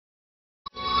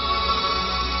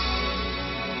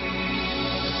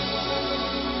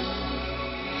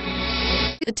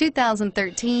The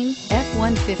 2013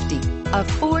 F-150. A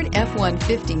Ford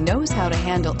F-150 knows how to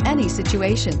handle any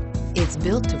situation. It's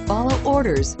built to follow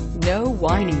orders, no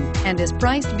whining, and is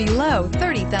priced below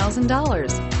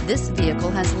 $30,000. This vehicle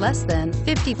has less than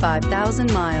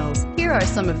 55,000 miles. Here are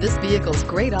some of this vehicle's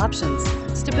great options: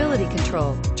 stability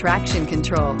control, traction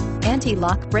control,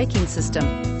 anti-lock braking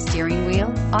system, steering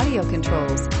wheel audio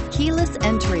controls, keyless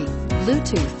entry,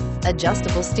 Bluetooth,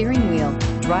 adjustable steering wheel,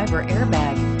 driver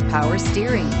airbag, power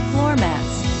steering, floor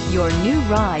mats. Your new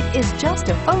ride is just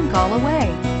a phone call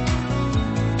away.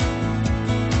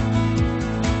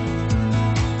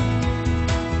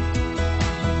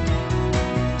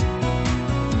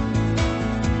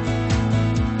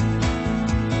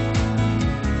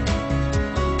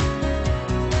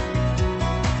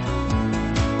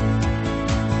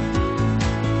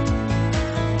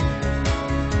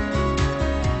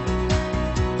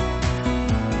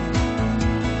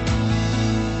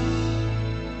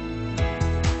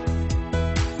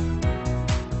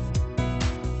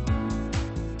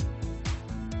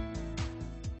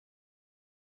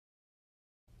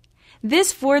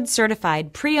 This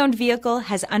Ford-certified pre-owned vehicle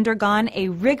has undergone a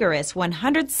rigorous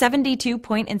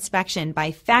 172-point inspection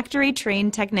by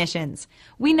factory-trained technicians.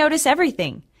 We notice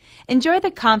everything. Enjoy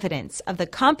the confidence of the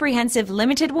comprehensive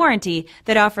limited warranty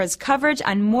that offers coverage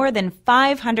on more than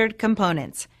 500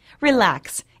 components.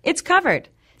 Relax, it's covered.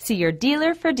 See your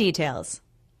dealer for details.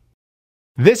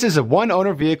 This is a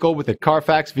one-owner vehicle with a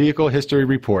CARFAX Vehicle History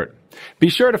Report. Be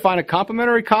sure to find a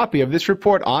complimentary copy of this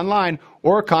report online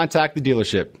or contact the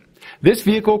dealership. This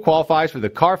vehicle qualifies for the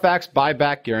CARFAX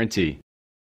buyback guarantee.